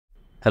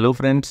Hello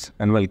friends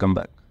and welcome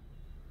back.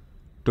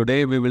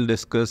 Today we will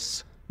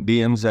discuss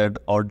DMZ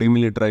or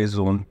Demilitarized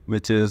Zone,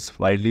 which is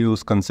widely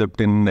used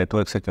concept in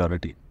network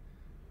security.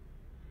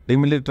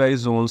 Demilitarized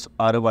zones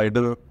are a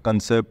wider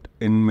concept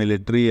in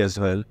military as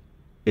well.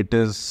 It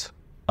is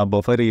a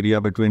buffer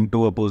area between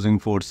two opposing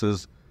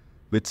forces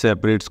which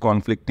separates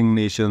conflicting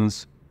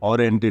nations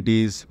or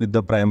entities with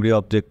the primary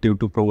objective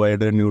to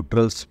provide a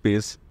neutral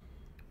space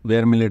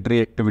where military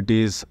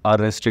activities are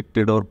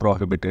restricted or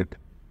prohibited.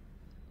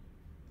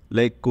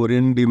 Like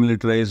Korean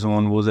Demilitarized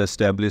Zone was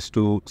established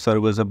to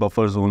serve as a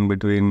buffer zone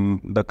between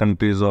the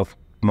countries of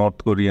North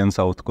Korea and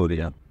South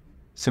Korea.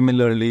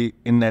 Similarly,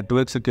 in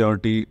network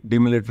security,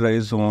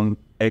 Demilitarized Zone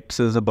acts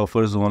as a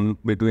buffer zone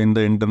between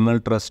the internal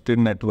trusted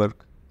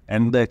network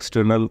and the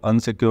external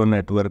unsecure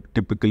network,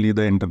 typically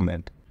the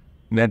internet.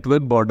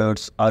 Network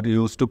borders are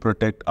used to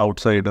protect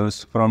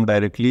outsiders from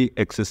directly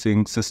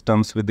accessing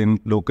systems within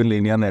local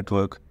area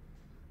network,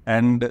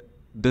 and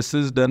this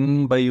is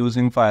done by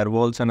using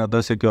firewalls and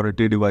other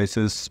security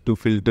devices to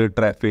filter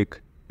traffic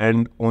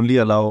and only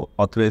allow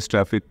authorized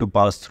traffic to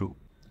pass through.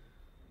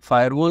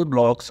 Firewall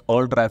blocks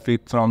all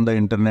traffic from the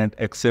internet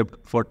except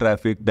for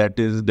traffic that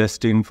is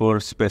destined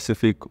for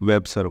specific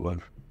web server.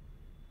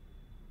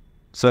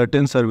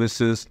 Certain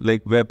services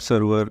like web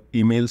server,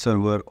 email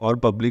server, or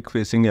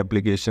public-facing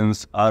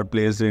applications are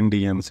placed in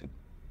DMZ.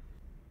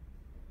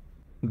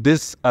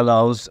 This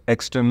allows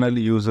external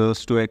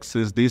users to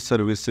access these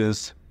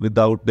services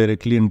without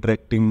directly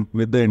interacting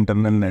with the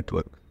internal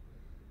network.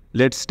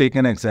 Let's take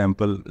an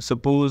example.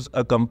 Suppose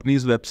a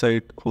company's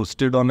website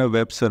hosted on a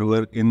web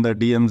server in the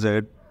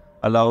DMZ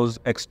allows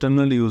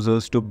external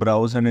users to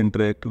browse and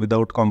interact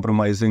without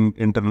compromising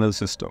internal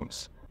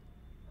systems.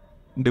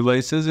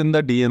 Devices in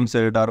the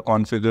DMZ are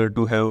configured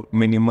to have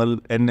minimal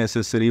and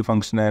necessary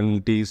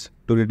functionalities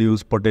to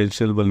reduce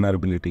potential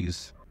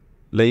vulnerabilities.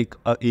 Like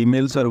an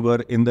email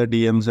server in the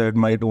DMZ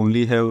might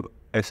only have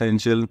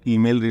essential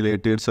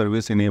email-related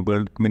service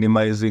enabled,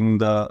 minimizing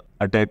the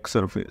attack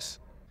surface.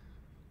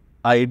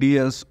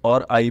 IDS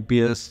or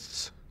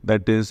IPS,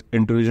 that is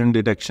Intrusion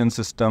Detection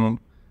System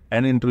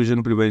and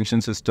Intrusion Prevention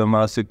System,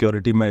 are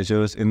security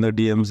measures in the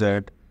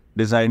DMZ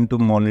designed to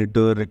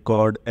monitor,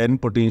 record,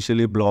 and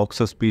potentially block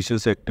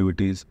suspicious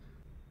activities,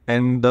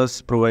 and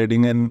thus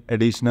providing an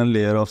additional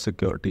layer of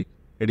security,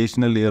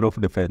 additional layer of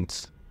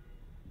defense.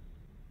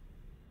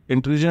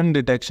 Intrusion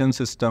detection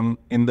system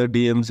in the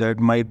DMZ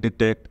might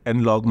detect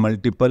and log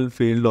multiple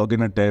failed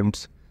login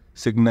attempts,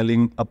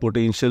 signaling a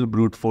potential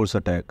brute force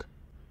attack.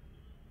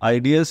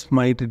 IDS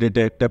might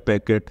detect a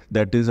packet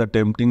that is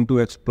attempting to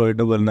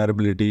exploit a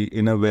vulnerability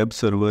in a web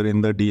server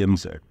in the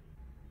DMZ.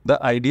 The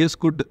IDS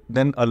could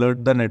then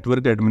alert the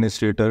network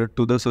administrator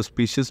to the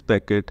suspicious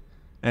packet,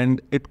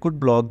 and it could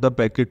block the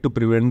packet to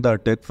prevent the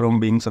attack from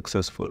being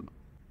successful.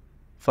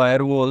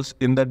 Firewalls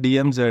in the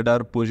DMZ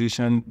are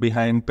positioned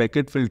behind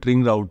packet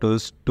filtering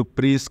routers to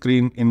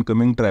pre-screen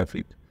incoming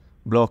traffic,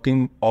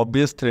 blocking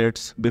obvious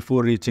threats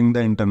before reaching the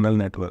internal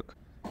network.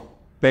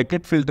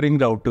 Packet filtering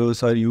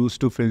routers are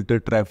used to filter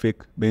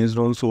traffic based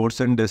on source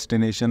and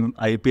destination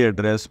IP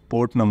address,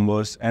 port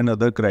numbers, and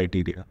other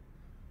criteria.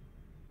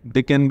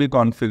 They can be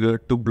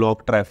configured to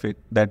block traffic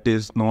that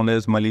is known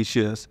as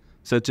malicious,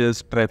 such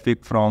as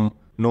traffic from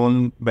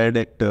known bad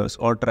actors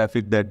or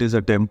traffic that is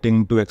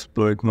attempting to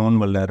exploit known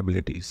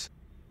vulnerabilities.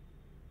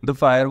 The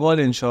firewall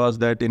ensures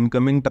that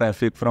incoming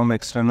traffic from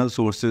external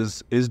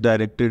sources is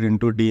directed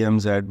into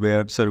DMZ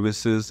where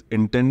services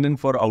intended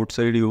for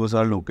outside use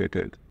are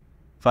located.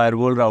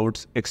 Firewall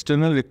routes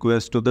external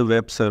requests to the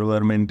web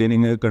server,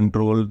 maintaining a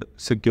controlled,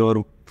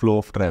 secure flow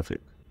of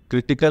traffic.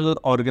 Critical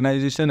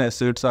organization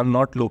assets are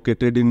not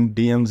located in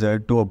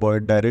DMZ to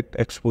avoid direct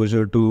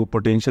exposure to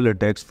potential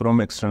attacks from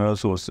external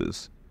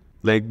sources.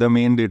 Like the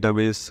main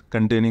database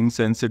containing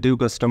sensitive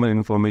customer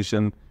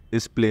information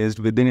is placed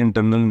within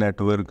internal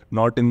network,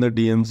 not in the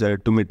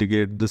DMZ, to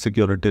mitigate the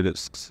security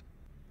risks.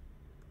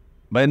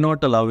 By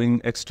not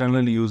allowing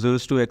external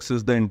users to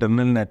access the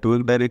internal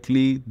network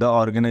directly, the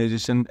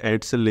organization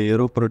adds a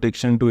layer of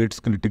protection to its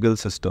critical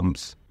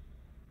systems.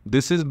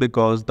 This is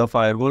because the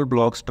firewall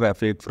blocks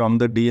traffic from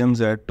the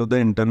DMZ to the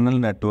internal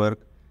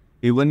network.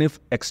 Even if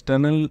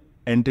external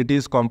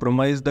entities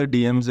compromise the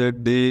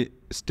DMZ, they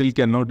still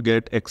cannot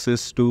get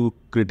access to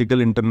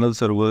critical internal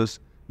servers,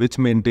 which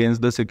maintains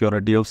the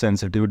security of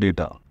sensitive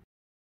data.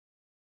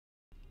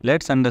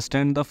 Let's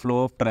understand the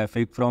flow of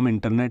traffic from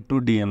internet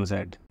to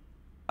DMZ.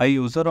 A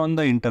user on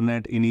the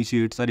internet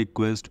initiates a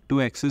request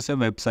to access a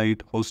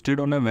website hosted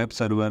on a web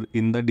server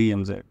in the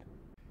DMZ.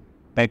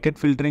 Packet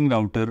filtering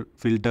router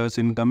filters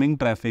incoming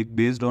traffic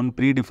based on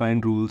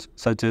predefined rules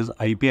such as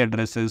IP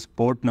addresses,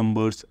 port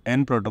numbers,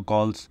 and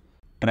protocols.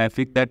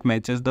 Traffic that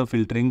matches the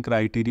filtering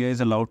criteria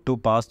is allowed to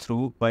pass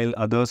through while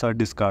others are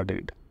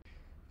discarded.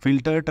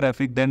 Filtered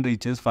traffic then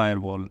reaches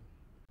firewall.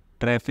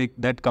 Traffic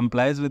that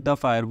complies with the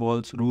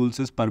firewall's rules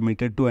is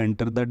permitted to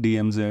enter the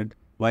DMZ,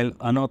 while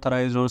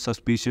unauthorized or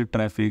suspicious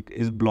traffic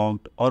is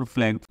blocked or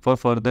flagged for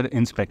further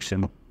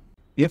inspection.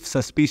 If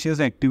suspicious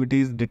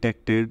activity is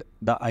detected,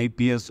 the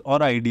IPS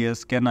or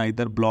IDS can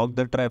either block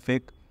the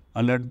traffic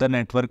alert the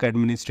network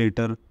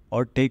administrator,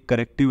 or take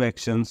corrective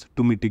actions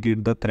to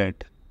mitigate the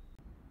threat.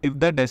 If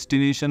the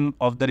destination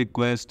of the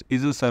request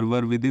is a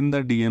server within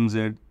the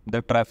DMZ,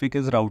 the traffic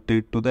is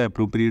routed to the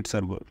appropriate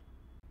server.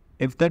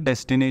 If the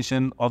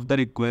destination of the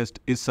request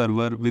is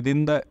server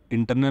within the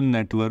internal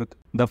network,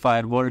 the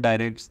firewall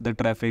directs the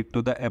traffic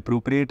to the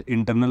appropriate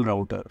internal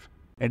router.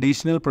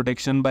 Additional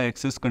protection by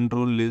access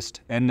control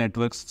list and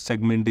network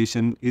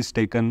segmentation is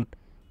taken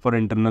for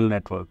internal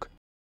network.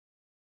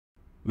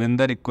 When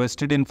the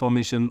requested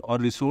information or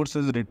resource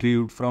is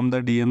retrieved from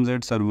the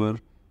DMZ server,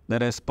 the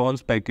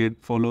response packet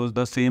follows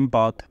the same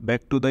path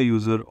back to the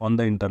user on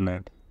the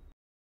internet.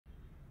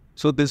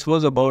 So this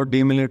was about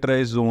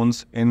demilitarized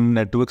zones in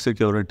network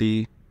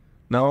security.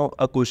 Now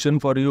a question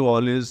for you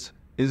all is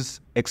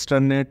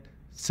extranet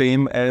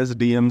same as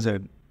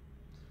DMZ?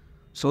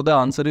 So the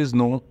answer is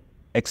no.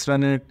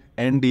 Extranet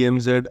and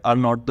DMZ are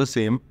not the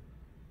same.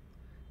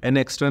 An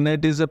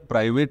extranet is a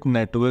private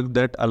network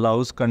that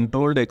allows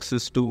controlled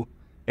access to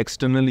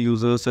external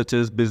users such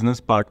as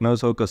business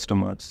partners or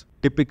customers.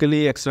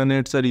 Typically,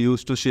 extranets are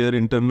used to share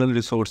internal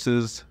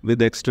resources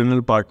with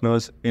external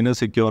partners in a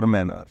secure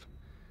manner.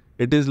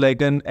 It is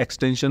like an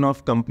extension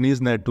of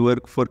company's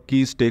network for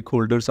key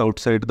stakeholders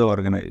outside the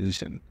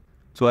organization.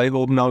 So I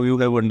hope now you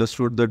have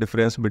understood the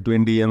difference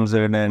between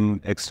DMZ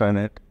and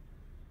extranet.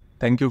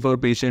 Thank you for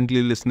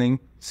patiently listening.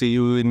 See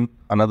you in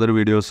another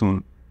video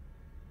soon.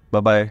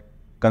 Bye-bye.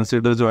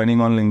 Consider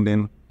joining on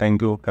LinkedIn.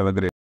 Thank you. Have a great day.